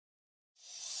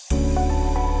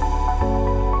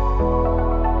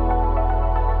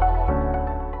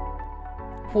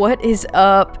What is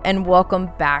up, and welcome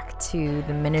back to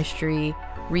the Ministry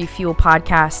Refuel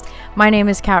podcast. My name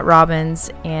is Kat Robbins,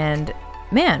 and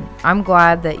man, I'm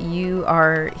glad that you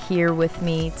are here with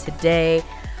me today.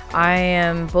 I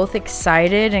am both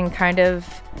excited and kind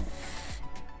of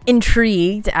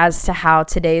intrigued as to how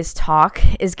today's talk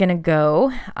is going to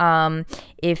go.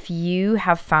 If you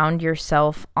have found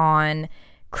yourself on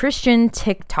Christian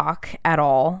TikTok at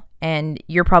all, and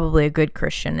you're probably a good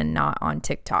Christian and not on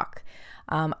TikTok.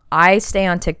 I stay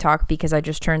on TikTok because I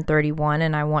just turned 31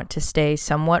 and I want to stay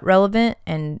somewhat relevant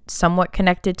and somewhat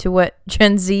connected to what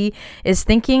Gen Z is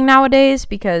thinking nowadays,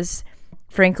 because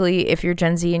frankly, if you're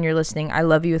Gen Z and you're listening, I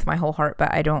love you with my whole heart,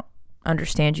 but I don't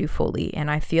understand you fully. And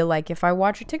I feel like if I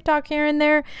watch a TikTok here and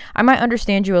there, I might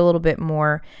understand you a little bit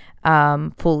more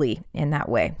fully in that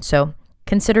way. So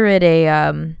consider it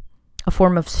a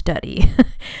form of study.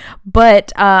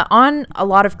 But on a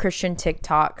lot of Christian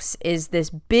TikToks is this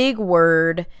big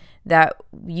word that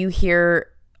you hear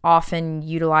often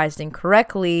utilized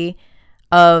incorrectly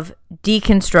of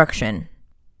deconstruction.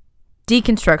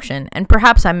 Deconstruction. And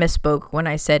perhaps I misspoke when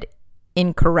I said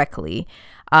incorrectly,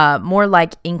 more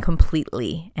like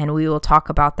incompletely. And we will talk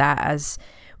about that as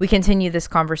we continue this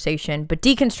conversation. But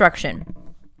deconstruction.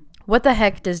 What the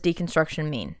heck does deconstruction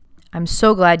mean? I'm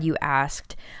so glad you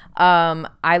asked.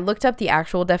 I looked up the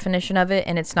actual definition of it,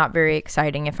 and it's not very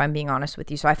exciting, if I'm being honest with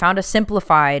you. So I found a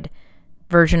simplified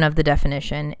version of the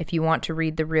definition. If you want to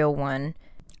read the real one,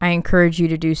 I encourage you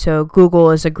to do so.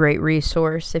 Google is a great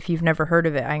resource. If you've never heard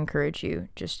of it, I encourage you.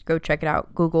 Just go check it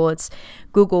out. Google. It's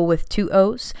Google with 2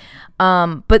 O's.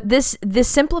 But this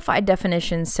simplified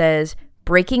definition says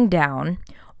breaking down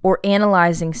or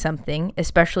analyzing something,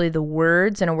 especially the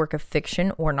words in a work of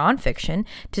fiction or nonfiction,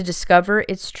 to discover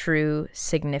its true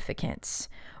significance.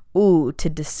 To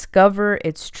discover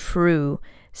its true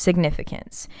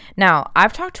significance. Now,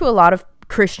 I've talked to a lot of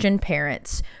Christian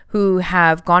parents who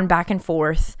have gone back and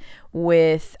forth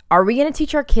with, are we going to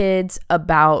teach our kids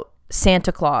about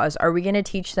Santa Claus? Are we going to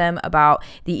teach them about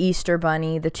the Easter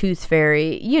Bunny, the Tooth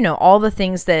Fairy, all the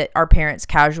things that our parents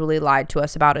casually lied to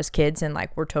us about as kids and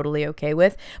like we're totally okay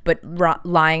with, but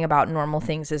lying about normal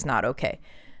things is not okay.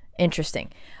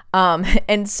 Interesting.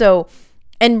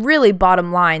 And really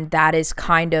bottom line, that is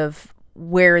kind of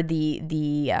where the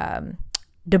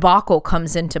debacle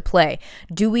comes into play.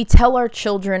 Do we tell our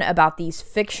children about these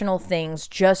fictional things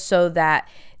just so that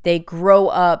they grow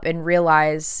up and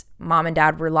realize mom and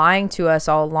dad were lying to us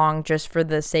all along just for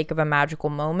the sake of a magical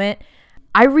moment?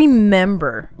 I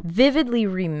vividly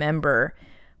remember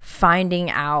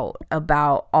finding out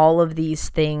about all of these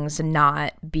things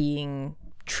not being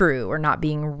true or not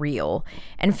being real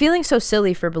and feeling so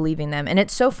silly for believing them. And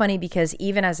it's so funny because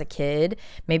even as a kid,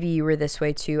 maybe you were this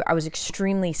way too, I was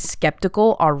extremely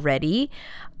skeptical already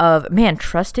of,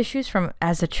 trust issues from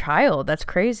as a child. That's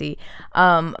crazy.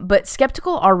 But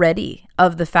skeptical already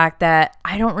of the fact that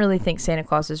I don't really think Santa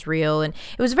Claus is real. And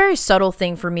it was a very subtle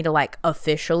thing for me to like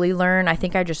officially learn. I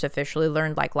think I just officially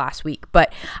learned like last week,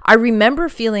 but I remember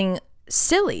feeling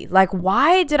silly. Like,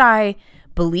 why did I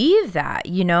believe that,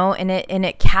 and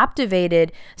it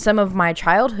captivated some of my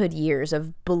childhood years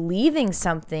of believing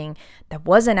something that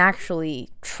wasn't actually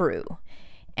true,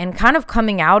 and kind of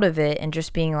coming out of it and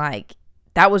just being like,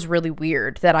 that was really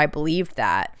weird that I believed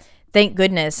that. Thank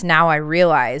goodness now I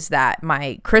realize that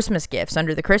my Christmas gifts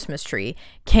under the Christmas tree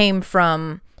came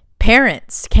from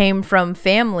parents, came from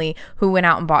family who went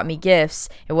out and bought me gifts.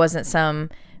 It wasn't some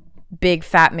big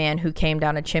fat man who came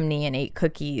down a chimney and ate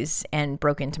cookies and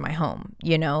broke into my home.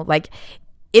 Like,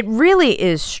 it really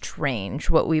is strange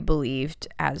what we believed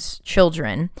as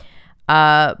children.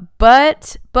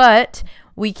 But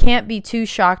we can't be too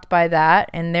shocked by that.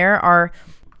 And there are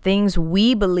things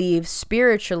we believe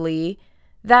spiritually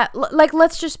that, like,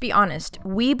 let's just be honest.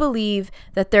 We believe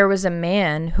that there was a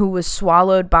man who was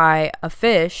swallowed by a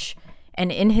fish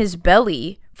and in his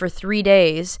belly for 3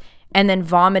 days and then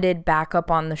vomited back up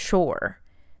on the shore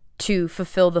to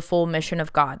fulfill the full mission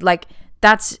of God. Like,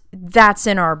 that's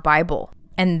in our Bible.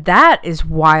 And that is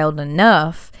wild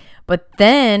enough. But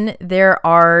then there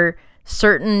are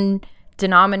certain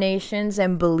denominations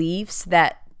and beliefs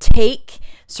that take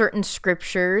certain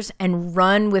scriptures and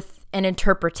run with an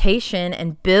interpretation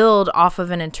and build off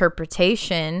of an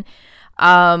interpretation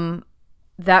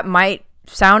that might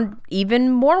sound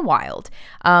even more wild.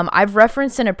 I've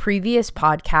referenced in a previous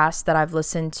podcast that I've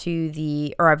listened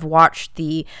to I've watched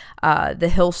the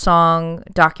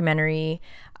Hillsong documentary,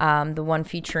 the one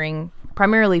featuring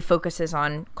primarily focuses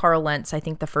on Carl Lentz. I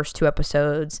think the first 2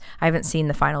 episodes. I haven't seen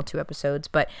the final 2 episodes,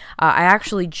 but I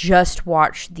actually just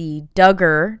watched the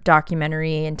Duggar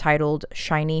documentary entitled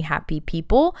Shiny Happy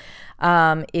People.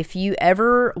 If you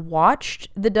ever watched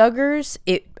the Duggars,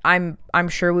 I'm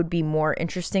sure would be more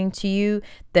interesting to you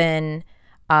than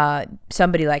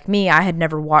somebody like me. I had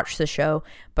never watched the show,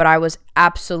 but I was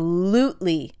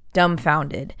absolutely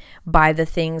dumbfounded by the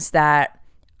things that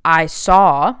I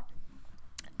saw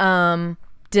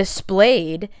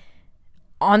displayed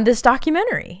on this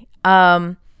documentary.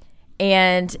 And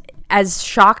as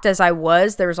shocked as I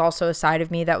was, there was also a side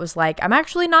of me that was like, I'm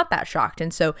actually not that shocked.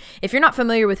 And so if you're not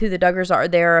familiar with who the Duggars are,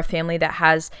 they're a family that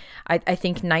has, I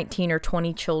think, 19 or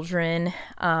 20 children,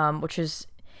 which is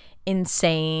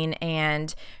insane.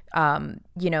 And in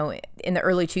the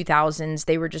early 2000s,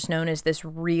 they were just known as this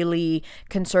really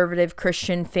conservative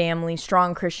Christian family,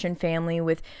 strong Christian family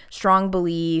with strong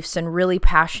beliefs and really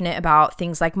passionate about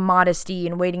things like modesty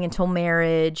and waiting until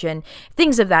marriage and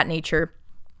things of that nature.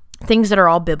 Things that are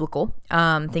all biblical,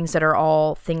 things that are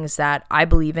all things that I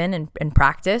believe in and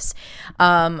practice.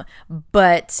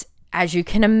 But as you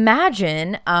can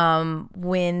imagine,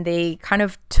 when they kind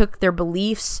of took their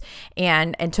beliefs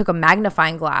and took a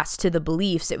magnifying glass to the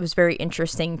beliefs, it was very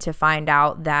interesting to find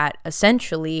out that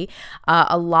essentially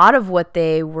a lot of what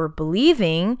they were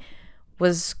believing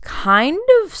was kind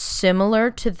of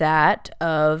similar to that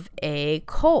of a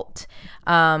cult.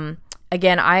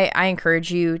 Again, I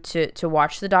encourage you to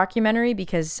watch the documentary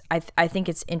because I think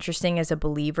it's interesting as a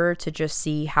believer to just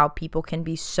see how people can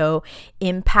be so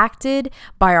impacted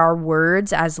by our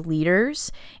words as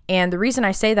leaders. And the reason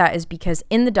I say that is because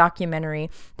in the documentary,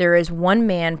 there is one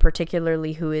man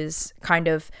particularly who is kind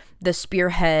of the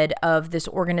spearhead of this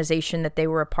organization that they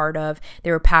were a part of.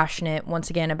 They were passionate, once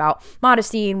again, about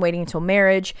modesty and waiting until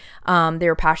marriage. They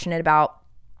were passionate about,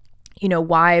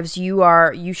 wives,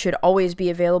 you should always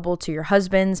be available to your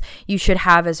husbands. You should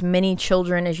have as many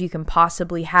children as you can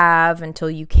possibly have until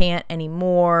you can't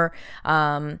anymore.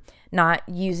 Not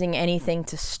using anything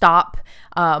to stop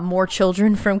more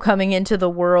children from coming into the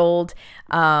world.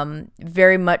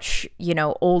 Very much,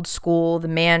 old school. The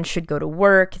man should go to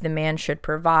work. The man should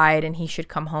provide, and he should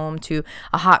come home to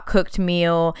a hot cooked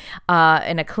meal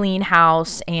in a clean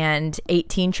house and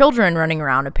 18 children running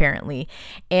around, apparently.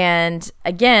 And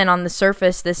again, on the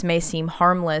surface, this may seem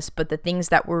harmless, but the things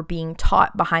that were being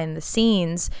taught behind the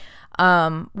scenes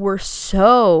were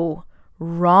so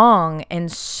wrong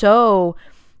and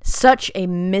such a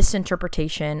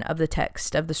misinterpretation of the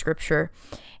text of the scripture.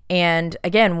 And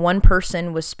again, one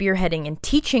person was spearheading and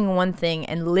teaching one thing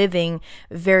and living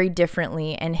very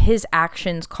differently. And his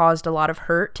actions caused a lot of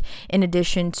hurt, in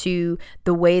addition to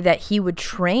the way that he would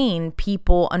train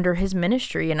people under his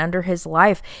ministry and under his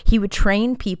life. He would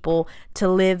train people to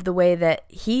live the way that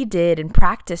he did and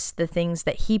practice the things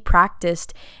that he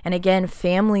practiced. And again,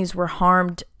 families were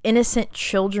harmed. Innocent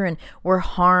children were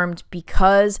harmed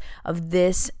because of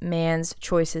this man's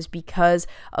choices, because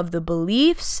of the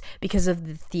beliefs, because of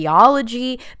the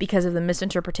theology, because of the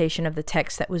misinterpretation of the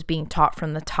text that was being taught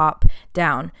from the top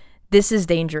down. This is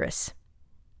dangerous.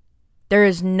 There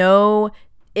is no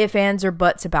ifs, ands, or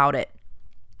buts about it.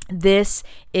 This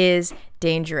is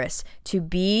dangerous. To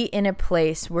be in a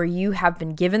place where you have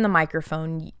been given the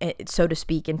microphone, so to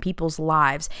speak, in people's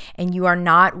lives, and you are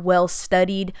not well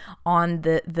studied on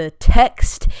the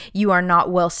text, you are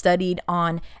not well studied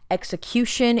on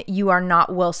execution, you are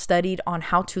not well studied on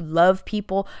how to love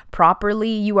people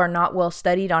properly, you are not well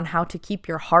studied on how to keep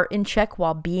your heart in check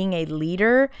while being a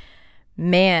leader.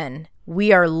 Man,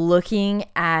 we are looking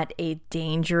at a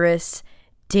dangerous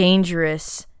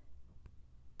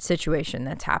situation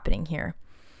that's happening here.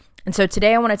 And so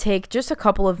today I want to take just a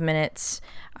couple of minutes.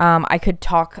 I could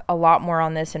talk a lot more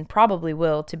on this and probably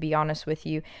will, to be honest with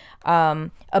you,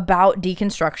 about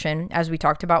deconstruction, as we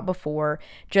talked about before,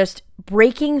 just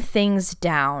breaking things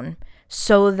down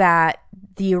so that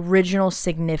the original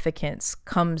significance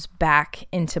comes back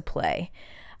into play.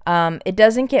 It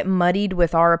doesn't get muddied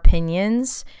with our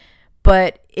opinions,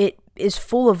 but it is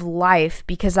full of life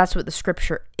because that's what the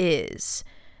scripture is.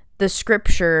 The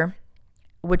scripture,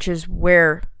 which is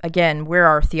where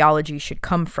our theology should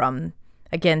come from.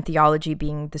 Again, theology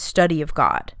being the study of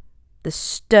God. The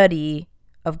study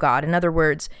of God. In other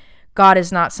words, God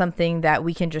is not something that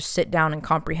we can just sit down and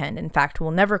comprehend. In fact, we'll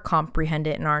never comprehend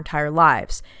it in our entire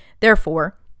lives.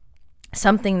 Therefore,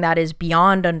 something that is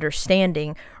beyond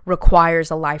understanding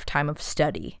requires a lifetime of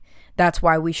study. That's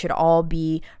why we should all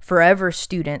be forever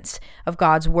students of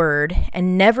God's word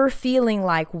and never feeling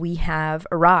like we have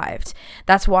arrived.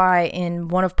 That's why in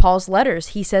one of Paul's letters,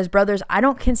 he says, brothers, I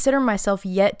don't consider myself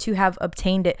yet to have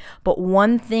obtained it, but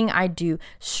one thing I do,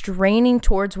 straining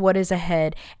towards what is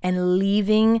ahead and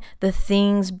leaving the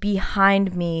things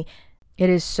behind me.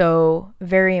 It is so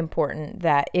very important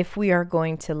that if we are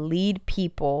going to lead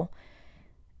people,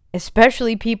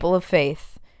 especially people of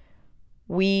faith,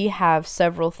 we have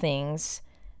several things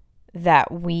that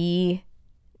we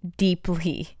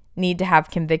deeply need to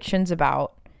have convictions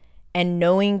about, and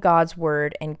knowing God's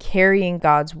word and carrying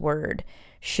God's word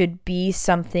should be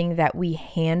something that we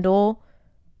handle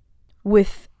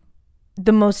with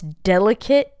the most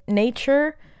delicate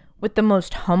nature, with the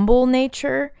most humble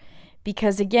nature,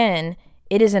 because again,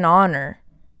 it is an honor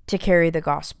to carry the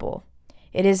gospel.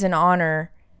 It is an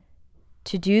honor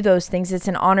to do those things. It's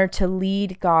an honor to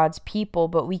lead God's people,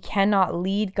 but we cannot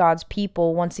lead God's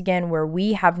people, once again, where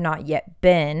we have not yet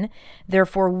been.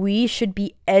 Therefore, we should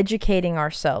be educating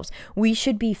ourselves. We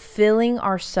should be filling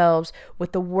ourselves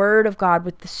with the word of God,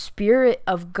 with the Spirit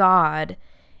of God,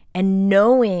 and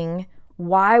knowing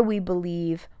why we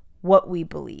believe what we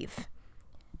believe.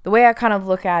 The way I kind of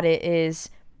look at it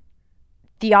is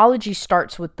theology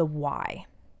starts with the why.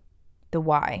 The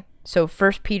why. So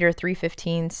 1 Peter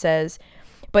 3:15 says,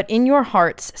 but in your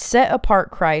hearts set apart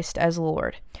Christ as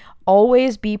Lord.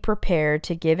 Always be prepared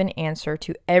to give an answer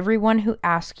to everyone who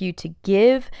asks you to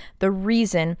give the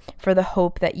reason for the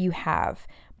hope that you have,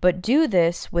 but do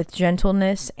this with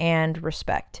gentleness and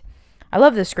respect. I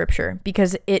love this scripture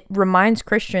because it reminds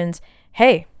Christians,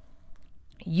 hey,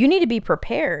 you need to be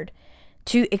prepared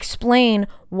to explain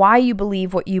why you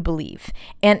believe what you believe.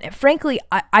 And frankly,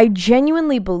 I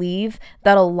genuinely believe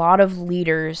that a lot of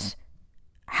leaders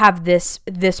have this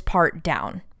part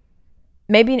down.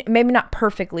 Maybe not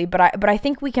perfectly, but I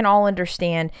think we can all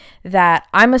understand that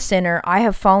I'm a sinner. I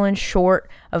have fallen short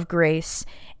of grace,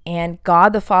 and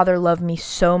God the Father loved me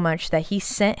so much that he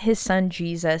sent his son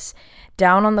Jesus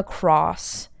down on the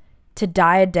cross to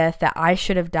die a death that I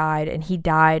should have died, and he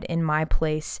died in my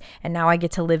place, and now I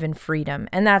get to live in freedom.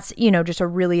 And that's, just a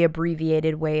really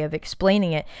abbreviated way of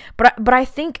explaining it. But I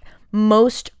think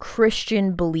most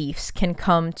Christian beliefs can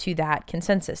come to that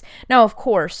consensus. Now, of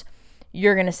course,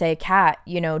 you're going to say, Kat,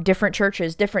 different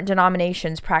churches, different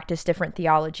denominations practice different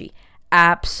theology.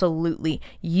 Absolutely.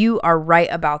 You are right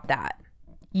about that.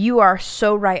 You are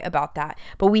so right about that.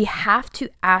 But we have to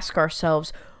ask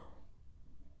ourselves,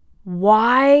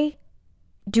 why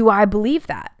do I believe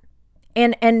that?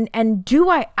 And do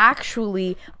I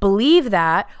actually believe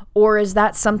that, or is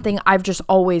that something I've just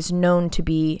always known to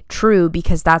be true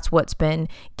because that's what's been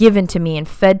given to me and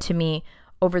fed to me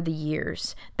over the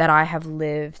years that I have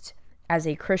lived as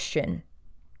a Christian?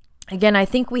 Again, I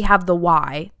think we have the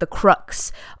why, the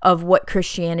crux of what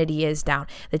Christianity is down.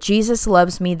 That Jesus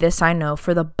loves me, this I know,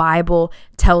 for the Bible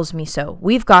tells me so.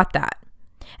 We've got that.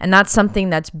 And that's something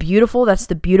that's beautiful. That's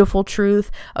the beautiful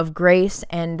truth of grace.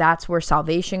 And that's where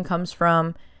salvation comes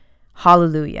from.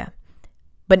 Hallelujah.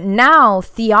 But now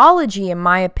theology, in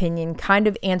my opinion, kind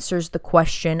of answers the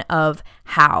question of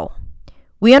how.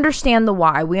 We understand the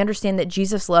why. We understand that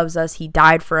Jesus loves us. He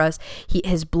died for us.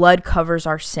 His blood covers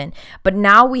our sin. But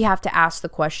now we have to ask the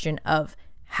question of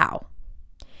how.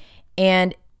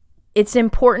 And it's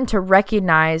important to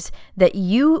recognize that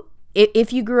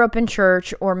if you grew up in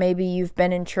church, or maybe you've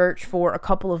been in church for a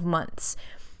couple of months,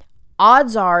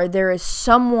 odds are there is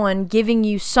someone giving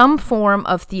you some form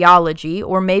of theology,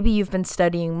 or maybe you've been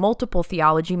studying multiple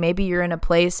theology. Maybe you're in a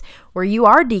place where you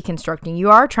are deconstructing. You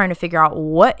are trying to figure out,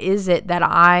 what is it that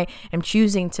I am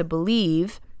choosing to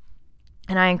believe?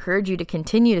 And I encourage you to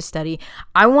continue to study.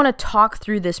 I want to talk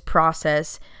through this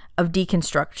process of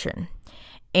deconstruction.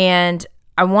 And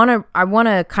I want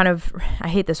to kind of, I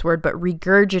hate this word, but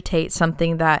regurgitate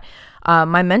something that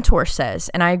my mentor says,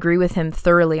 and I agree with him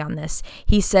thoroughly on this.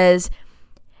 He says,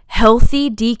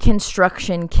 healthy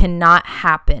deconstruction cannot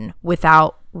happen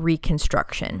without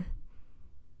reconstruction.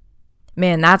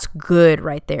 Man, that's good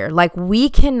right there. Like, we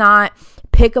cannot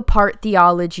pick apart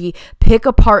theology, pick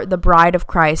apart the bride of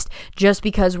Christ just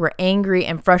because we're angry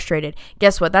and frustrated.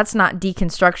 Guess what? That's not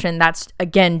deconstruction. That's,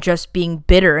 again, just being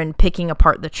bitter and picking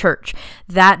apart the church.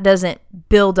 That doesn't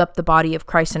build up the body of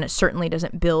Christ, and it certainly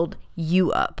doesn't build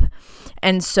you up.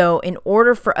 And so in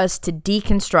order for us to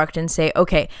deconstruct and say,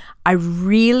 okay, I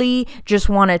really just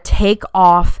want to take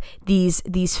off these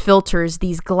filters,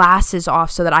 these glasses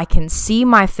off, so that I can see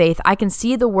my faith, I can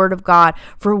see the word of God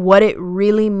for what it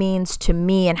really means to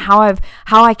me, and how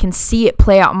I can see it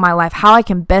play out in my life, how I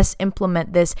can best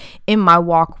implement this in my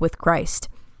walk with Christ.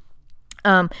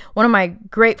 One of my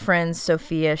great friends,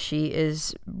 Sophia, she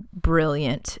is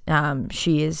brilliant.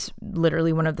 She is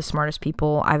literally one of the smartest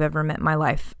people I've ever met in my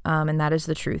life. And that is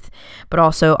the truth, but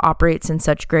also operates in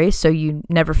such grace. So you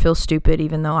never feel stupid,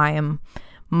 even though I am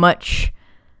much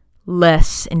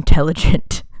less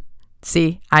intelligent.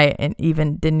 See,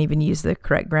 didn't even use the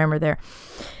correct grammar there.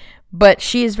 But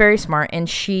she is very smart, and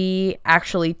she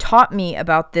actually taught me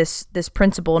about this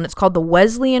principle, and it's called the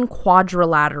Wesleyan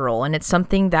quadrilateral, and it's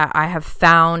something that I have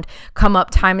found come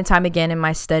up time and time again in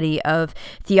my study of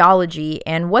theology.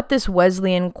 And what this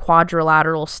Wesleyan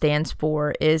quadrilateral stands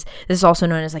for is, this is also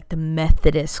known as like the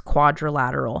Methodist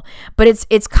quadrilateral, but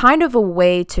it's kind of a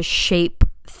way to shape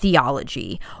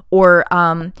theology, or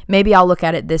maybe I'll look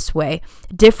at it this way: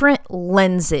 different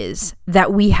lenses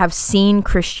that we have seen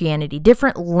Christianity,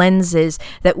 different lenses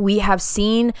that we have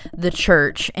seen the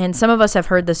church. And some of us have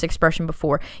heard this expression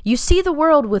before: you see the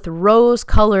world with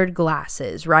rose-colored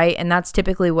glasses, right? And that's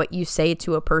typically what you say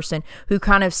to a person who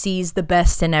kind of sees the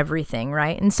best in everything,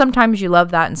 right? And sometimes you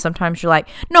love that, and sometimes you're like,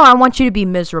 no, I want you to be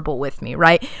miserable with me,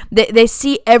 right? They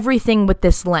see everything with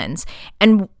this lens,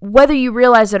 and whether you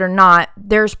realize it or not,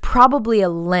 there's probably a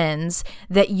lens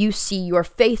that you see your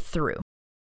faith through.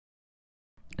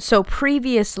 So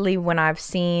previously, when I've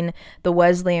seen the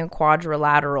Wesleyan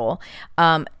quadrilateral,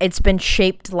 it's been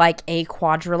shaped like a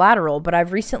quadrilateral, but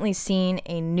I've recently seen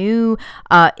a new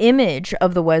image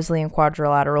of the Wesleyan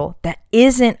quadrilateral that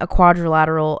isn't a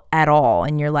quadrilateral at all.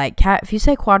 And you're like, Kat, if you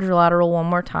say quadrilateral one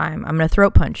more time, I'm going to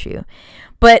throat punch you.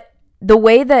 But the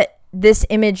way that this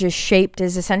image is shaped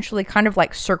is essentially kind of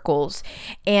like circles,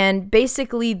 and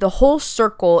basically the whole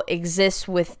circle exists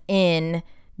within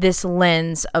this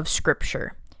lens of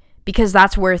Scripture, because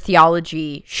that's where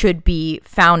theology should be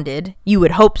founded. You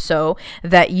would hope so,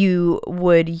 that you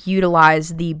would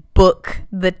utilize the book,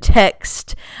 the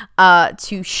text,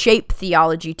 to shape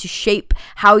theology, to shape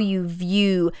how you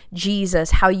view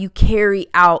Jesus, how you carry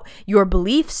out your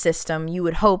belief system. You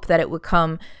would hope that it would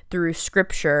come through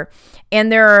Scripture.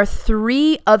 And there are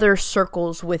 3 other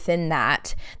circles within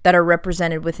that are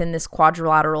represented within this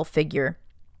quadrilateral figure.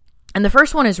 And the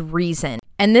first one is reason.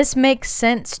 And this makes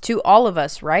sense to all of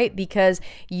us, right? Because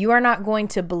you are not going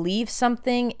to believe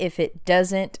something if it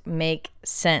doesn't make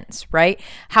sense, right?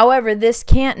 However, this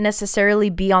can't necessarily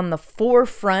be on the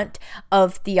forefront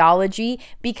of theology,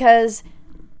 because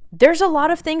there's a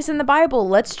lot of things in the Bible,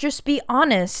 let's just be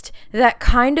honest, that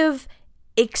kind of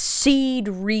exceed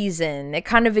reason. It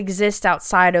kind of exists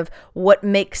outside of what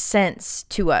makes sense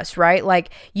to us, right? Like,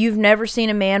 you've never seen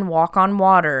a man walk on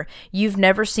water. You've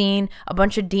never seen a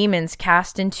bunch of demons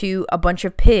cast into a bunch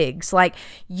of pigs. Like,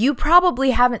 you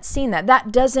probably haven't seen that.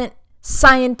 That doesn't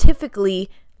scientifically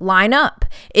line up.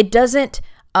 It doesn't,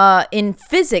 in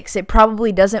physics, it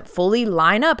probably doesn't fully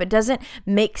line up. It doesn't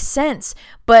make sense.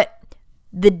 But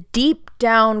the deep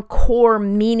down core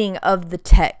meaning of the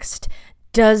text,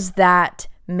 does that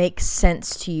make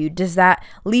sense to you? Does that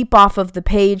leap off of the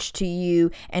page to you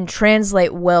and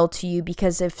translate well to you?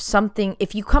 Because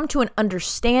if you come to an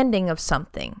understanding of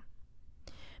something,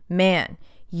 man,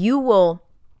 you will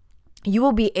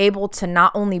be able to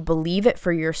not only believe it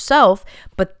for yourself,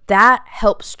 but that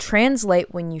helps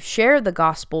translate when you share the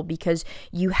gospel, because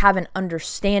you have an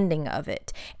understanding of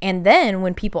it. And then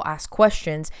when people ask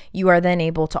questions, you are then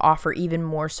able to offer even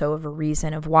more so of a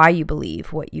reason of why you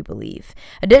believe what you believe.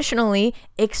 Additionally,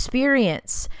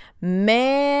 experience.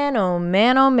 Man, oh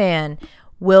man, oh man,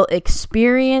 will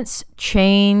experience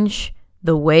change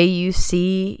the way you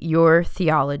see your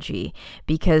theology?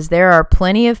 Because there are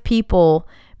plenty of people.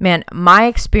 Man, my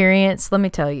experience, let me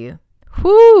tell you,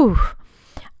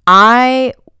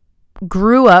 I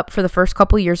grew up for the first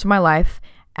couple years of my life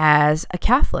as a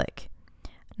Catholic.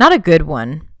 Not a good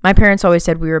one. My parents always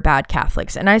said we were bad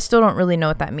Catholics, and I still don't really know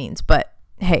what that means, but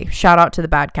hey, shout out to the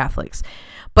bad Catholics.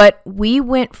 But we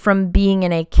went from being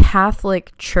in a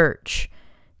Catholic church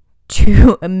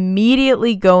to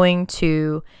immediately going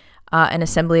to an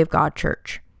Assembly of God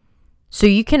church. So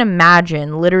you can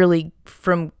imagine, literally,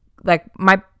 from like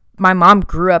my mom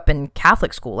grew up in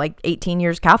Catholic school, like 18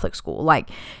 years Catholic school,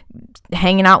 like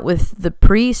hanging out with the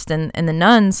priest and the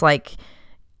nuns, like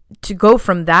to go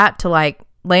from that to like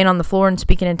laying on the floor and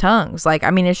speaking in tongues. Like,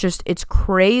 I mean, it's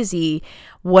crazy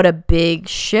what a big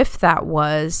shift that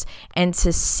was. And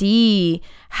to see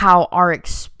how our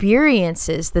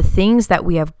experiences, the things that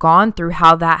we have gone through,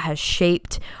 how that has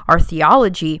shaped our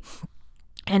theology,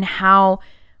 and how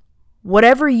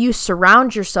whatever you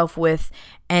surround yourself with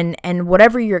and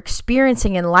whatever you're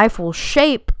experiencing in life will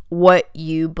shape what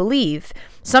you believe.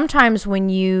 Sometimes when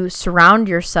you surround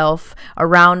yourself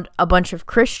around a bunch of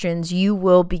Christians, you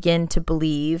will begin to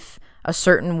believe a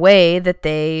certain way that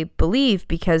they believe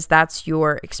because that's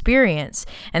your experience.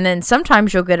 And then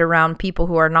sometimes you'll get around people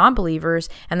who are non-believers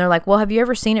and they're like, well, have you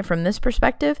ever seen it from this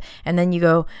perspective? And then you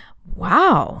go,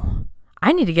 wow,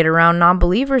 I need to get around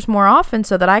non-believers more often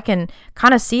so that I can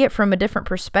kind of see it from a different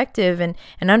perspective and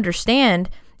understand.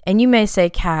 And you may say,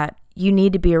 Kat, you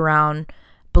need to be around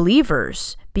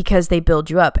believers because they build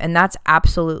you up. And that's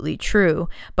absolutely true.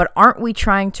 But aren't we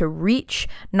trying to reach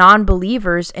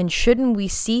non-believers, and shouldn't we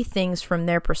see things from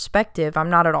their perspective? I'm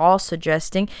not at all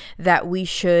suggesting that we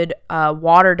should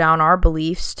water down our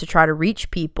beliefs to try to reach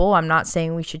people. I'm not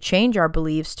saying we should change our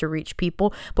beliefs to reach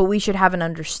people, but we should have an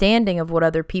understanding of what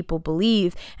other people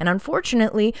believe. And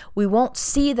unfortunately, we won't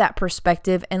see that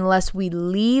perspective unless we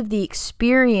leave the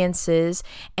experiences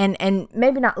and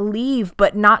maybe not leave,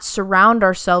 but not surround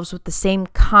ourselves with the same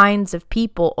kinds of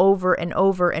people over and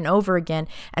over and over again,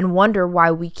 and wonder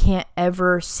why we can't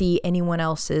ever see anyone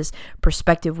else's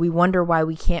perspective. We wonder why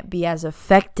we can't be as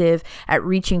effective at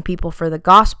reaching people for the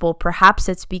gospel. Perhaps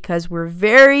it's because we're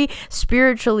very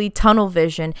spiritually tunnel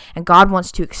vision, and God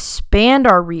wants to expand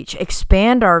our reach,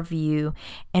 expand our view,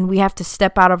 and we have to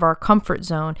step out of our comfort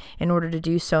zone in order to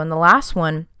do so. And the last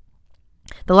one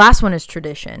is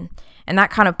tradition. And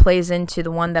that kind of plays into the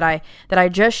one that I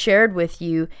just shared with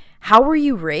you. How were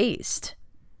you raised?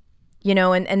 You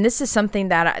know, and this is something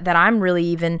that I'm really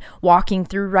even walking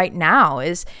through right now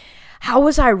is, how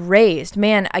was I raised?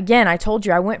 Man, again, I told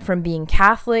you I went from being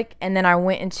Catholic and then I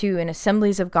went into an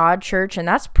Assemblies of God church, and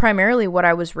that's primarily what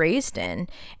I was raised in.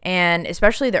 And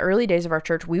especially the early days of our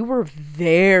church, we were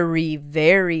very,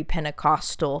 very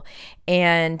Pentecostal.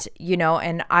 And, you know,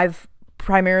 and I've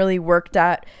primarily worked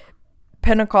at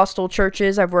Pentecostal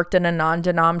churches. I've worked in a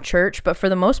non-denom church, but for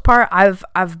the most part, I've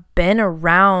been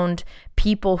around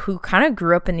people who kind of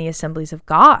grew up in the Assemblies of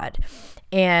God.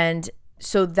 And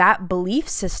so that belief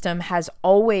system has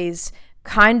always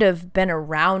kind of been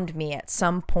around me at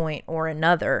some point or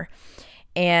another.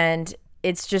 And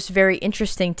it's just very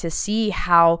interesting to see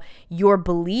how your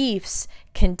beliefs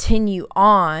continue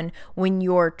on when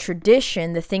your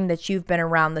tradition, the thing that you've been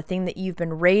around, the thing that you've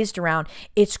been raised around,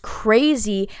 it's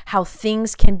crazy how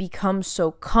things can become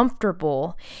so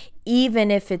comfortable,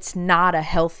 even if it's not a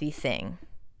healthy thing.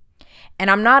 And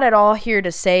I'm not at all here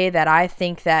to say that I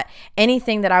think that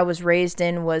anything that I was raised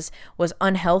in was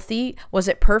unhealthy. Was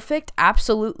it perfect?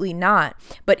 Absolutely not.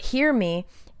 But hear me,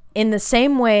 in the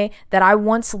same way that I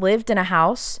once lived in a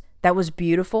house that was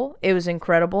beautiful, it was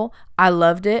incredible, I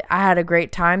loved it, I had a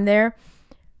great time there.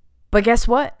 But guess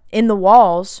what? In the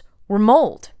walls were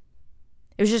mold.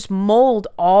 It was just mold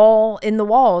all in the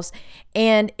walls.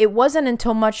 And it wasn't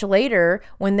until much later,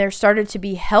 when there started to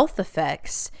be health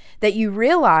effects, that you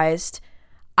realized,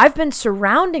 I've been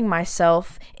surrounding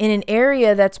myself in an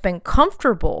area that's been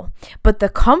comfortable, but the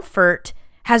comfort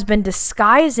has been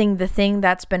disguising the thing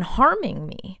that's been harming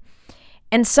me.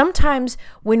 And sometimes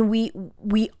when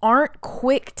we aren't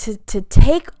quick to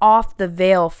take off the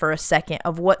veil for a second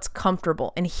of what's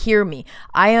comfortable, and hear me,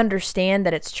 I understand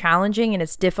that it's challenging and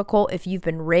it's difficult if you've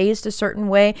been raised a certain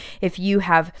way, if you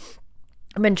have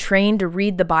been trained to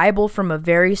read the Bible from a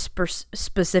very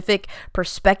specific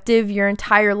perspective your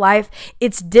entire life.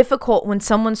 It's difficult when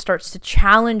someone starts to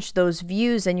challenge those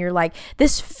views and you're like,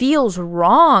 this feels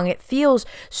wrong, it feels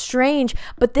strange.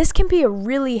 But this can be a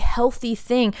really healthy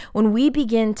thing when we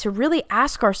begin to really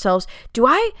ask ourselves, do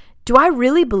I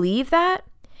really believe that?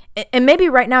 And maybe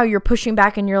right now you're pushing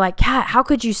back and you're like, Kat, how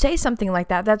could you say something like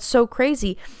that? That's so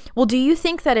crazy. Well, do you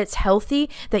think that it's healthy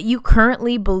that you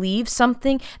currently believe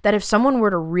something that if someone were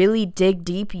to really dig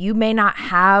deep, you may not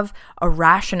have a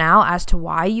rationale as to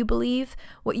why you believe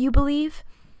what you believe?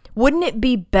 Wouldn't it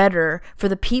be better for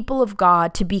the people of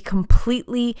God to be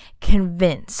completely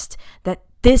convinced that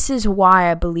this is why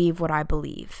I believe what I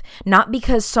believe? Not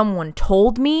because someone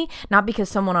told me, not because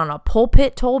someone on a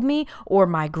pulpit told me, or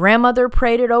my grandmother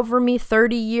prayed it over me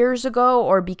 30 years ago,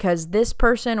 or because this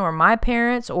person or my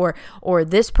parents or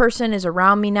this person is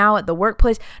around me now at the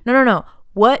workplace. No.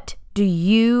 What do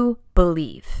you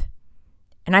believe?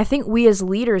 And I think we as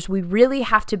leaders, we really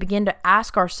have to begin to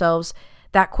ask ourselves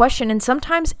that question. And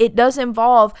sometimes it does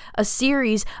involve a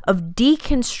series of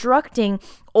deconstructing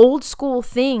old school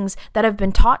things that have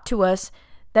been taught to us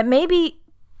that maybe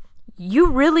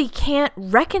you really can't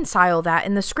reconcile that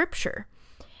in the scripture.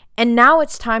 And now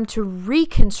it's time to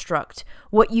reconstruct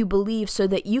what you believe so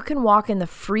that you can walk in the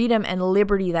freedom and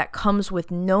liberty that comes with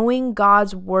knowing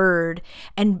God's word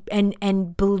and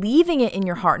believing it in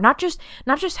your heart. Not just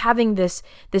having this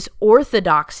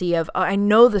orthodoxy of, I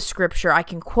know the scripture, I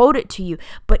can quote it to you,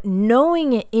 but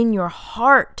knowing it in your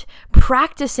heart,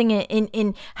 practicing it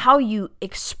in how you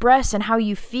express and how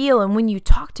you feel. And when you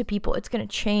talk to people, it's going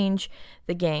to change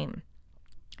the game.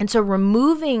 And so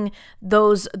removing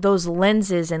those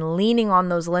lenses and leaning on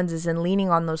those lenses and leaning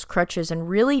on those crutches and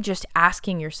really just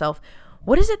asking yourself,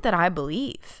 what is it that I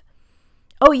believe?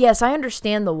 Oh, yes, I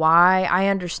understand the why. I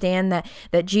understand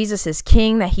that Jesus is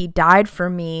king, that he died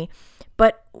for me.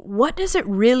 But what does it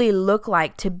really look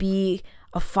like to be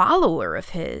a follower of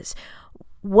his?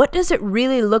 What does it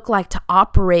really look like to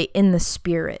operate in the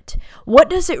Spirit? What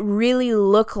does it really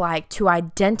look like to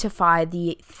identify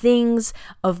the things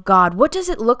of God? What does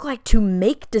it look like to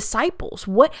make disciples?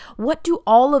 What do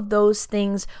all of those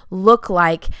things look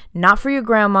like? Not for your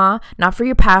grandma, not for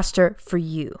your pastor, for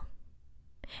you.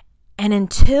 And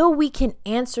until we can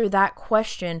answer that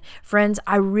question, friends,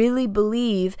 I really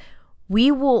believe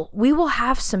we will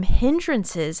have some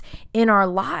hindrances in our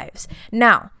lives.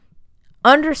 Now,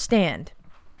 understand,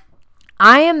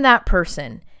 I am that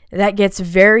person that gets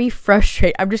very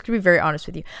frustrated. I'm just going to be very honest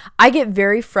with you. I get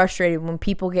very frustrated when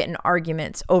people get in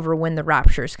arguments over when the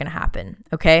rapture is going to happen,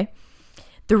 okay?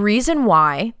 The reason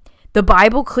why, the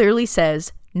Bible clearly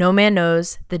says, no man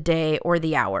knows the day or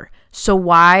the hour. So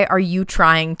why are you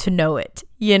trying to know it,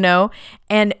 you know?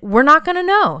 And we're not going to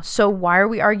know. So why are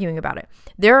we arguing about it?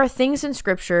 There are things in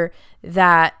scripture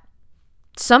that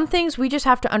some things we just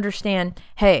have to understand,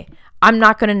 hey, I'm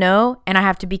not going to know, and I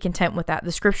have to be content with that.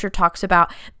 The scripture talks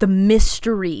about the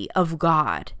mystery of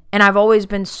God. And I've always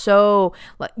been so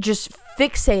just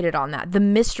fixated on that, the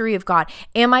mystery of God.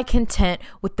 Am I content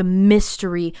with the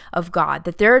mystery of God?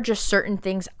 That there are just certain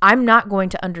things I'm not going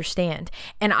to understand.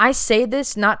 And I say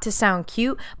this not to sound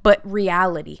cute, but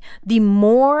reality. The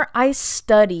more I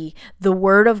study the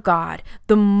word of God,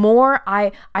 the more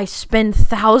I spend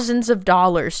thousands of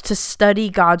dollars to study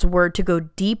God's word, to go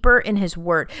deeper in his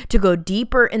word, to go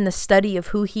deeper in the study of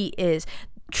who he is,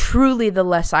 truly the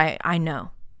less I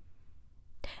know.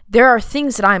 There are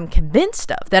things that I'm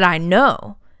convinced of, that I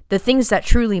know, the things that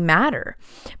truly matter.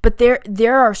 But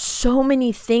there are so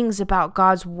many things about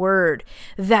God's word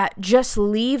that just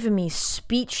leave me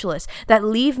speechless, that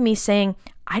leave me saying,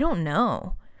 I don't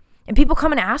know. And people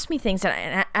come and ask me things,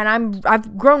 and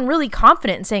I've grown really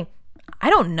confident in saying, I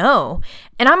don't know.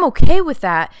 And I'm okay with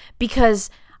that because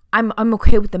I'm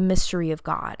okay with the mystery of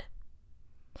God.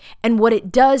 And what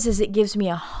it does is it gives me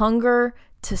a hunger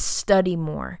to study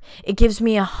more. It gives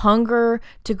me a hunger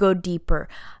to go deeper.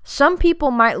 Some people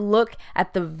might look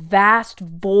at the vast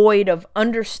void of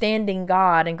understanding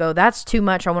God and go, that's too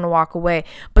much, I want to walk away.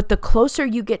 But the closer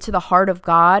you get to the heart of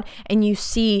God and you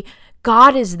see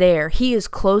God is there, he is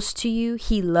close to you,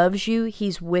 he loves you,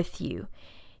 he's with you.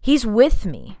 He's with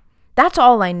me. That's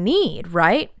all I need,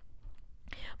 right?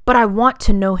 But I want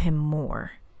to know him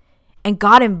more. And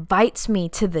God invites me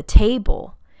to the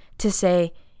table to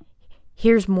say,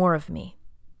 here's more of me.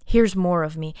 Here's more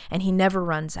of me. And he never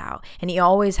runs out. And he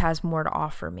always has more to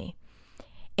offer me.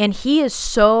 And he is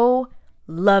so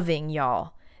loving,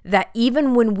 y'all, that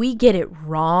even when we get it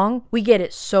wrong, we get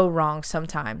it so wrong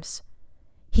sometimes,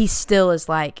 he still is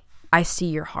like, I see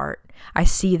your heart. I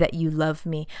see that you love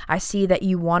me. I see that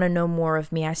you want to know more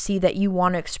of me. I see that you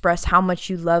want to express how much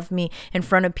you love me in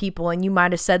front of people, and you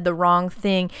might have said the wrong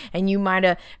thing, and you might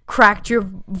have cracked your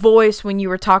voice when you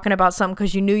were talking about something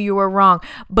because you knew you were wrong.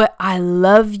 But I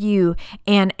love you,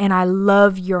 and I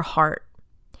love your heart.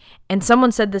 And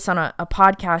someone said this on a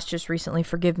podcast just recently.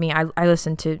 Forgive me.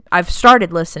 I've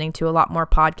started listening to a lot more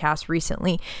podcasts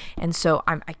recently. And so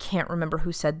I can't remember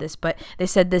who said this, but they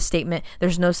said this statement: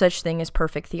 there's no such thing as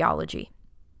perfect theology.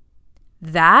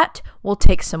 That will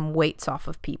take some weights off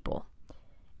of people.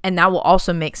 And that will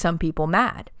also make some people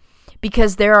mad,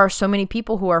 because there are so many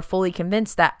people who are fully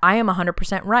convinced that I am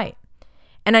 100% right.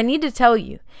 And I need to tell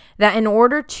you that in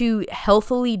order to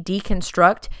healthily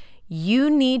deconstruct, you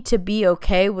need to be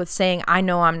okay with saying, I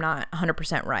know I'm not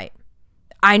 100% right.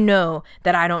 I know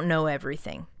that I don't know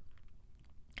everything.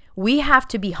 We have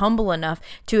to be humble enough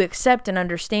to accept and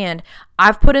understand,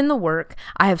 I've put in the work.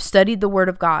 I have studied the word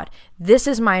of God. This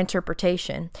is my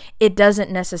interpretation. It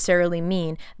doesn't necessarily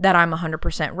mean that I'm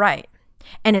 100% right.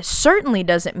 And it certainly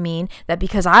doesn't mean that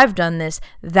because I've done this,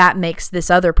 that makes this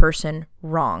other person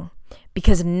wrong.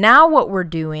 Because now what we're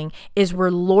doing is we're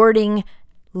lording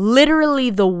literally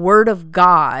the word of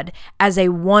God as a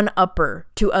one-upper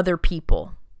to other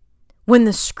people. When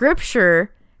the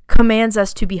scripture commands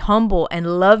us to be humble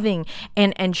and loving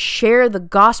and share the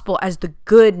gospel as the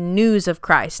good news of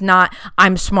Christ, not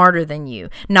I'm smarter than you,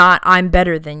 not I'm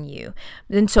better than you.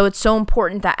 And so it's so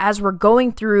important that as we're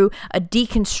going through a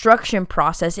deconstruction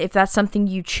process, if that's something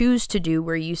you choose to do,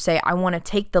 where you say, I want to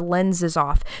take the lenses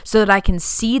off so that I can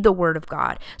see the word of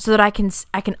God, so that I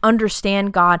can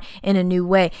understand God in a new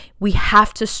way, we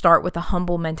have to start with a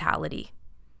humble mentality.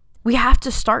 We have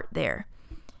to start there.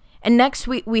 And next,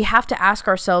 we have to ask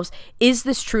ourselves, is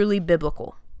this truly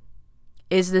biblical?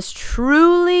 Is this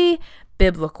truly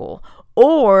biblical?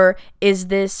 Or is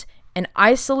this an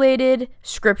isolated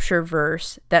scripture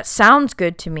verse that sounds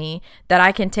good to me that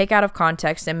I can take out of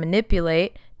context and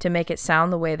manipulate to make it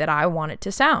sound the way that I want it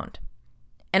to sound?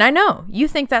 And I know you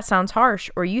think that sounds harsh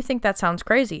or you think that sounds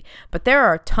crazy, but there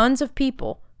are tons of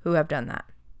people who have done that.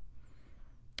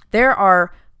 There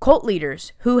are cult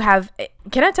leaders who have,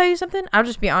 can I tell you something? I'll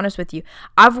just be honest with you.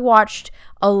 I've watched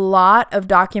a lot of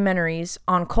documentaries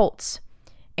on cults.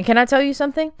 And can I tell you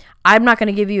something? I'm not going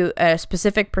to give you a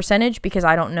specific percentage because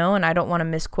I don't know and I don't want to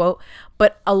misquote,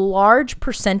 but a large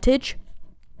percentage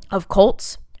of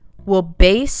cults will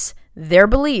base their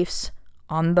beliefs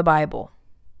on the Bible.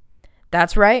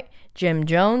 That's right. Jim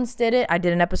Jones did it. I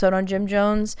did an episode on Jim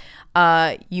Jones.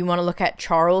 You want to look at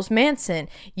Charles Manson.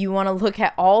 You want to look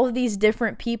at all of these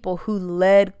different people who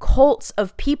led cults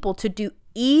of people to do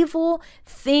evil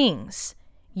things,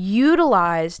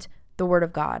 utilized the word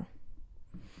of God.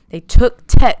 They took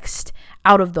text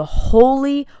out of the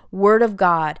holy word of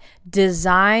God,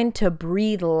 designed to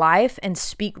breathe life and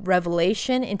speak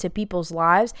revelation into people's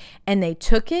lives, and they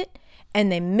took it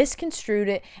and they misconstrued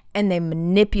it and they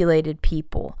manipulated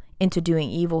people into doing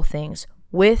evil things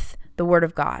with the word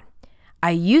of God.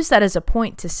 I use that as a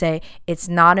point to say it's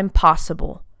not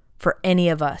impossible for any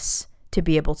of us to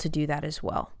be able to do that as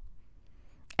well.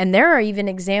 And there are even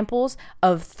examples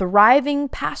of thriving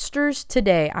pastors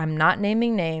today. I'm not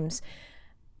naming names,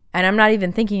 and I'm not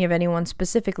even thinking of anyone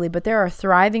specifically, but there are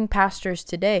thriving pastors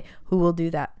today who will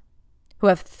do that, who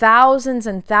have thousands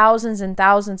and thousands and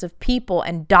thousands of people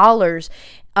and dollars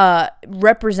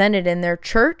represented in their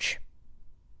church.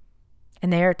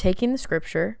 And they are taking the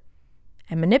scripture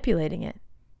and manipulating it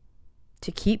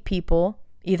to keep people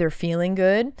either feeling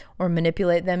good or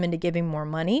manipulate them into giving more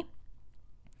money.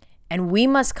 And we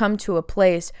must come to a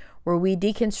place where we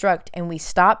deconstruct and we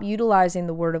stop utilizing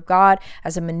the word of God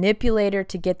as a manipulator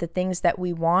to get the things that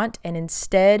we want. And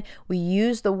instead, we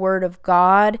use the word of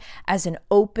God as an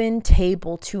open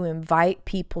table to invite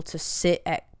people to sit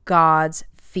at God's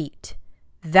feet.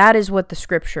 That is what the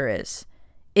scripture is.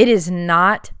 It is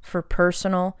not for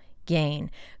personal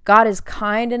gain. God is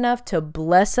kind enough to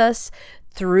bless us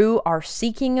through our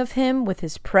seeking of him with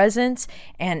his presence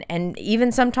and even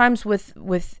sometimes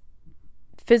with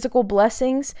physical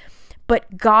blessings.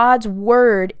 But God's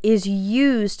word is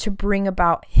used to bring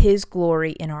about his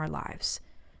glory in our lives.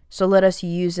 So let us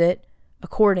use it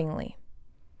accordingly.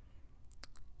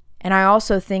 And I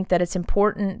also think that it's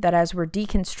important that as we're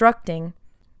deconstructing,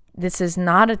 this is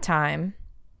not a time,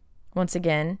 once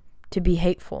again, to be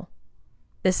hateful.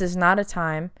 This is not a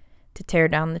time to tear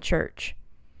down the church.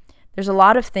 There's a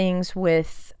lot of things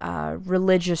with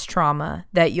religious trauma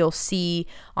that you'll see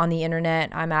on the internet.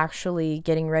 I'm actually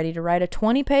getting ready to write a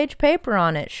 20-page paper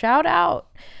on it. Shout out.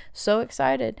 So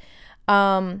excited.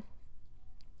 On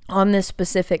this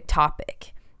specific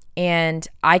topic. And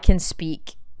I can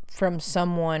speak from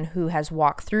someone who has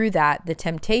walked through that. The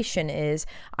temptation is,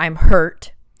 I'm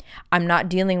hurt. I'm not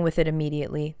dealing with it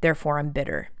immediately, therefore I'm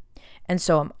bitter. And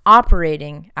so I'm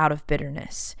operating out of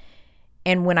bitterness.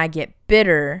 And when I get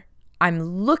bitter, I'm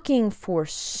looking for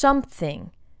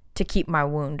something to keep my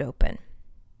wound open.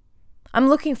 I'm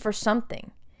looking for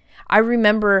something. I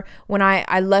remember when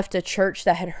I left a church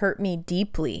that had hurt me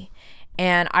deeply.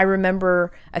 And I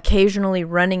remember occasionally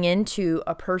running into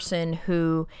a person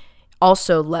who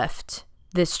also left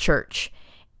this church.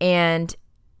 And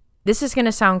this is going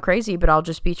to sound crazy, but I'll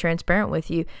just be transparent with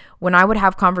you. When I would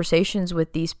have conversations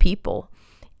with these people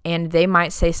and they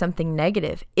might say something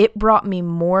negative, it brought me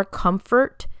more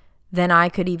comfort than I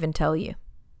could even tell you.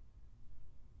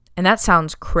 And that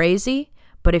sounds crazy,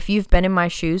 but if you've been in my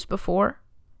shoes before,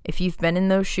 if you've been in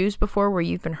those shoes before where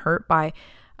you've been hurt by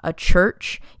a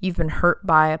church, you've been hurt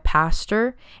by a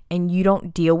pastor, and you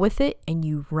don't deal with it and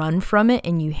you run from it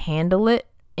and you handle it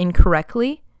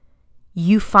incorrectly,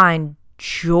 you find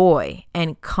joy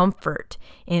and comfort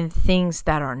in things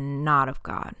that are not of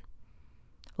God,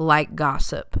 like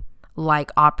gossip,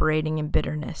 like operating in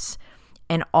bitterness.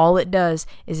 And all it does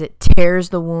is it tears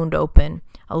the wound open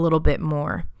a little bit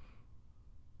more.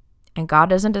 And God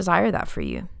doesn't desire that for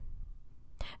you.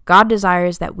 God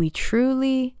desires that we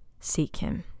truly seek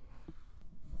him.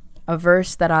 A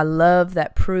verse that I love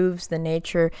that proves the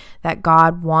nature that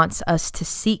God wants us to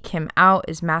seek him out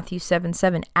is Matthew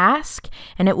 7:7. Ask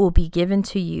and it will be given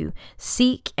to you.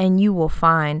 Seek and you will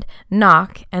find.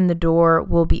 Knock and the door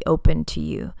will be opened to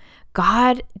you.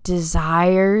 God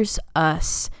desires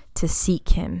us to seek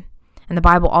him. And the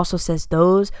Bible also says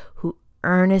those who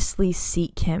earnestly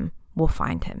seek him will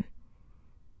find him.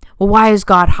 Well, why is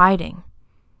God hiding?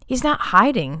 He's not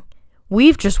hiding.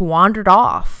 We've just wandered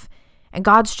off. And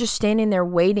God's just standing there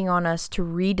waiting on us to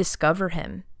rediscover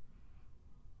him.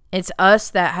 It's us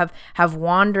that have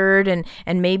wandered and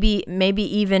maybe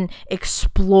even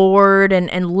explored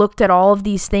and looked at all of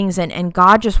these things. And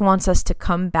God just wants us to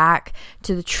come back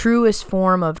to the truest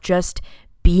form of just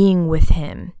being with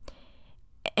him.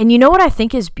 And you know what I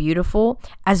think is beautiful?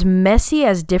 As messy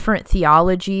as different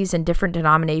theologies and different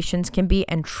denominations can be,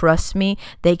 and trust me,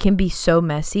 they can be so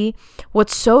messy.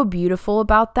 What's so beautiful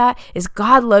about that is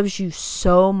God loves you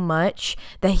so much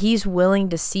that he's willing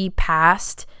to see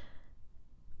past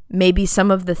maybe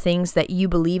some of the things that you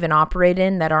believe and operate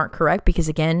in that aren't correct, because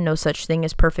again, no such thing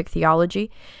as perfect theology.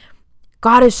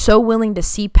 God is so willing to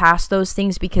see past those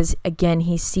things because, again,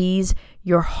 he sees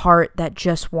your heart that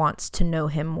just wants to know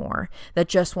him more, that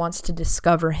just wants to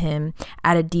discover him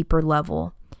at a deeper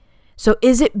level. So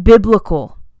is it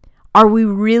biblical? Are we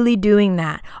really doing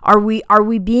that? Are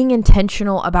we being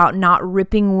intentional about not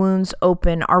ripping wounds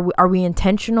open? Are we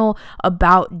intentional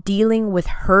about dealing with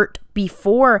hurt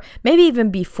before, maybe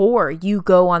even before you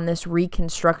go on this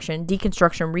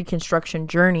deconstruction, reconstruction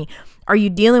journey? Are you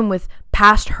dealing with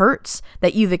past hurts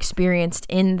that you've experienced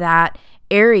in that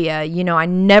area? You know, I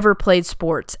never played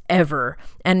sports ever.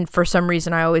 And for some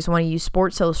reason, I always want to use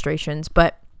sports illustrations.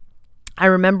 But I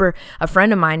remember a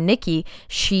friend of mine, Nikki,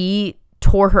 she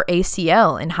tore her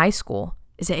ACL in high school.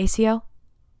 Is it ACL?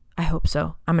 I hope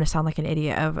so. I'm going to sound like an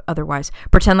idiot otherwise.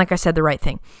 Pretend like I said the right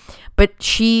thing. But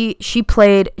she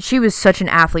was such an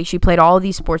athlete. She played all of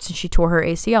these sports and she tore her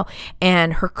ACL.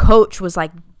 And her coach was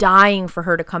like dying for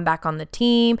her to come back on the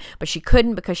team, but she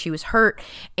couldn't because she was hurt.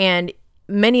 And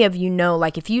many of you know,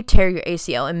 like if you tear your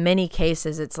ACL, in many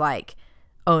cases, it's like,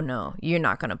 oh no, you're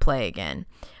not going to play again.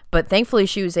 But thankfully,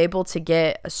 she was able to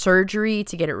get a surgery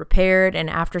to get it repaired. And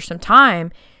after some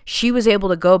time, she was able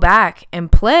to go back and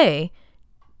play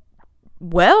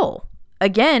well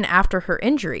again after her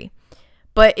injury.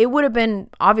 But it would have been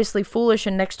obviously foolish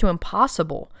and next to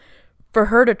impossible for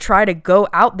her to try to go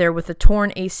out there with a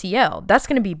torn ACL. That's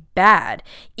going to be bad.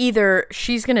 Either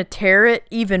she's going to tear it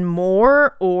even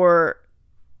more or,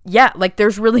 yeah, like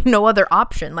there's really no other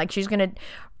option. Like she's going to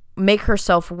make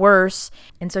herself worse.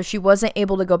 And so she wasn't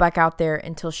able to go back out there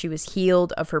until she was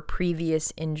healed of her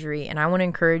previous injury. And I want to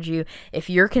encourage you, if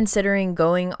you're considering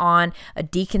going on a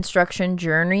deconstruction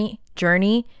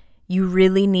journey, you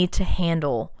really need to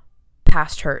handle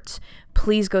past hurts.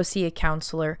 Please go see a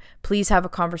counselor. Please have a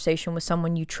conversation with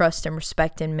someone you trust and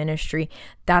respect in ministry.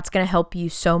 That's going to help you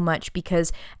so much,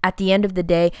 because at the end of the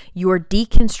day, your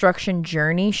deconstruction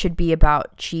journey should be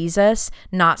about Jesus,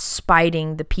 not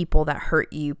spiting the people that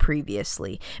hurt you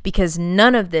previously, because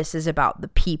none of this is about the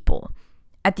people.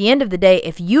 At the end of the day,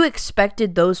 if you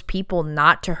expected those people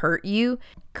not to hurt you,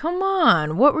 come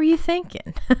on, what were you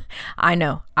thinking? I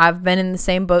know, I've been in the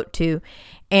same boat too.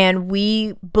 And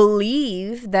we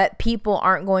believe that people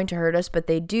aren't going to hurt us, but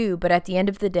they do. But at the end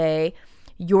of the day,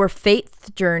 your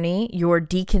faith journey, your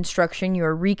deconstruction,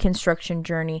 your reconstruction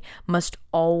journey must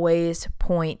always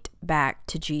point back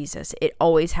to Jesus. It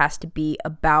always has to be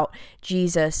about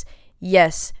Jesus.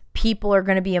 Yes, people are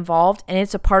going to be involved, and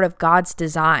it's a part of God's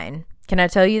design. Can I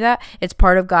tell you that? It's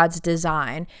part of God's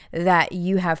design that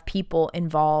you have people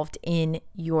involved in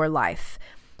your life.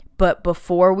 But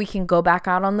before we can go back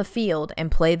out on the field and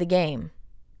play the game,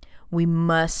 we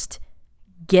must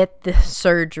get the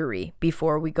surgery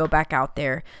before we go back out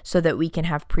there so that we can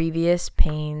have previous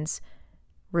pains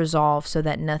resolved, so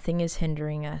that nothing is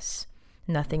hindering us,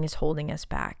 nothing is holding us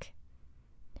back.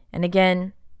 And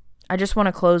again, I just want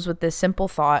to close with this simple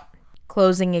thought,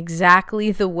 closing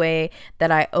exactly the way that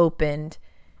I opened.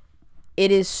 It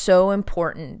is so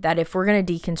important that if we're going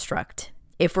to deconstruct,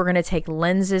 if we're going to take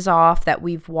lenses off that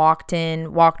we've walked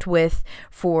with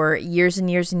for years and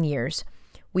years and years,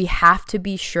 we have to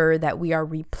be sure that we are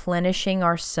replenishing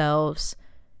ourselves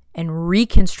and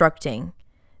reconstructing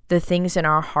the things in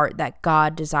our heart that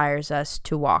God desires us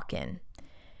to walk in.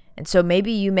 And so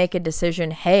maybe you make a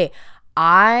decision, hey,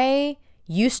 I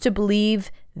used to believe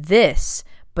this,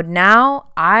 but now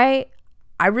I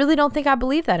really don't think I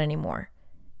believe that anymore.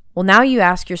 Well, now you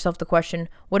ask yourself the question,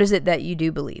 what is it that you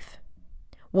do believe?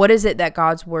 What is it that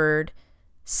God's word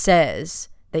says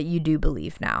that you do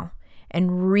believe now?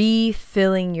 and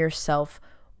refilling yourself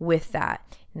with that.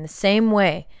 In the same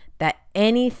way that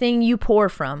anything you pour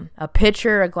from, a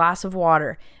pitcher, a glass of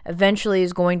water, eventually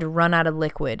is going to run out of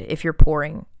liquid if you're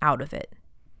pouring out of it.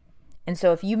 And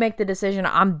so if you make the decision,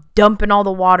 I'm dumping all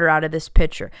the water out of this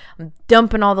pitcher, I'm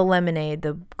dumping all the lemonade,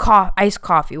 the iced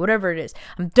coffee, whatever it is,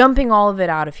 I'm dumping all of it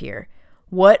out of here.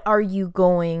 What are you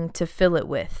going to fill it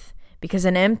with? Because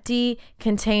an empty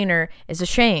container is a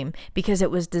shame, because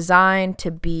it was designed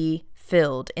to be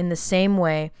filled. In the same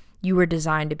way, you were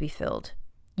designed to be filled.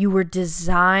 You were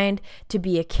designed to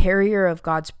be a carrier of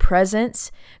God's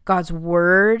presence, God's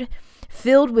word,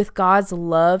 filled with God's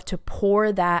love to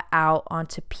pour that out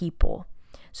onto people.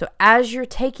 So as you're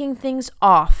taking things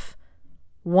off,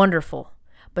 wonderful.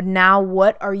 But now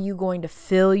what are you going to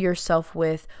fill yourself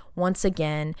with once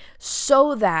again,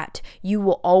 so that you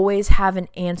will always have an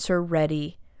answer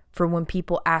ready for when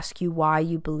people ask you why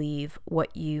you believe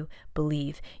what you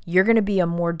believe? You're going to be a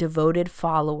more devoted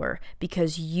follower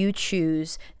because you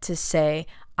choose to say,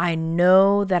 I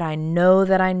know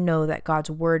that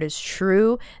God's word is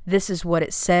true. This is what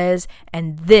it says,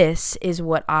 and this is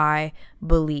what I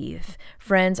believe.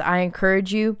 Friends, I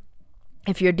encourage you,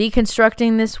 if you're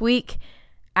deconstructing this week,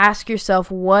 ask yourself,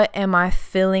 what am I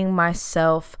filling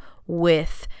myself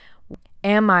with?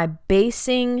 Am I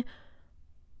basing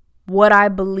what I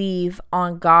believe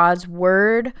on God's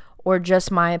word, or just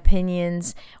my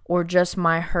opinions, or just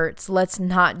my hurts? Let's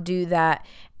not do that.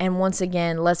 And once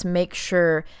again, let's make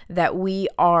sure that we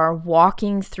are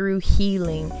walking through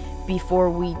healing before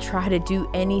we try to do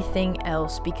anything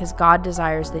else, because God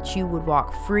desires that you would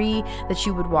walk free, that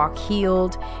you would walk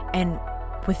healed, and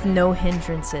with no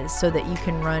hindrances, so that you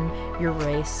can run your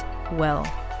race well.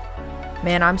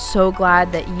 Man, I'm so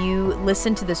glad that you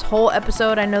listened to this whole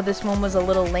episode. I know this one was a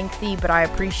little lengthy, but I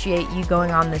appreciate you going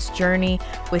on this journey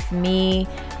with me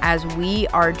as we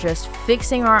are just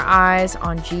fixing our eyes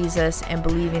on Jesus and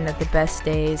believing that the best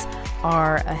days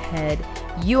are ahead.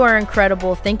 You are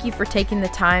incredible. Thank you for taking the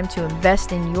time to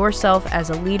invest in yourself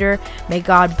as a leader. May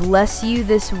God bless you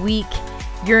this week.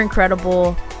 You're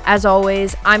incredible. As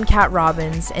always, I'm Kat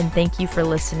Robbins, and thank you for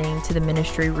listening to the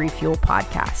Ministry Refuel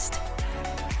podcast.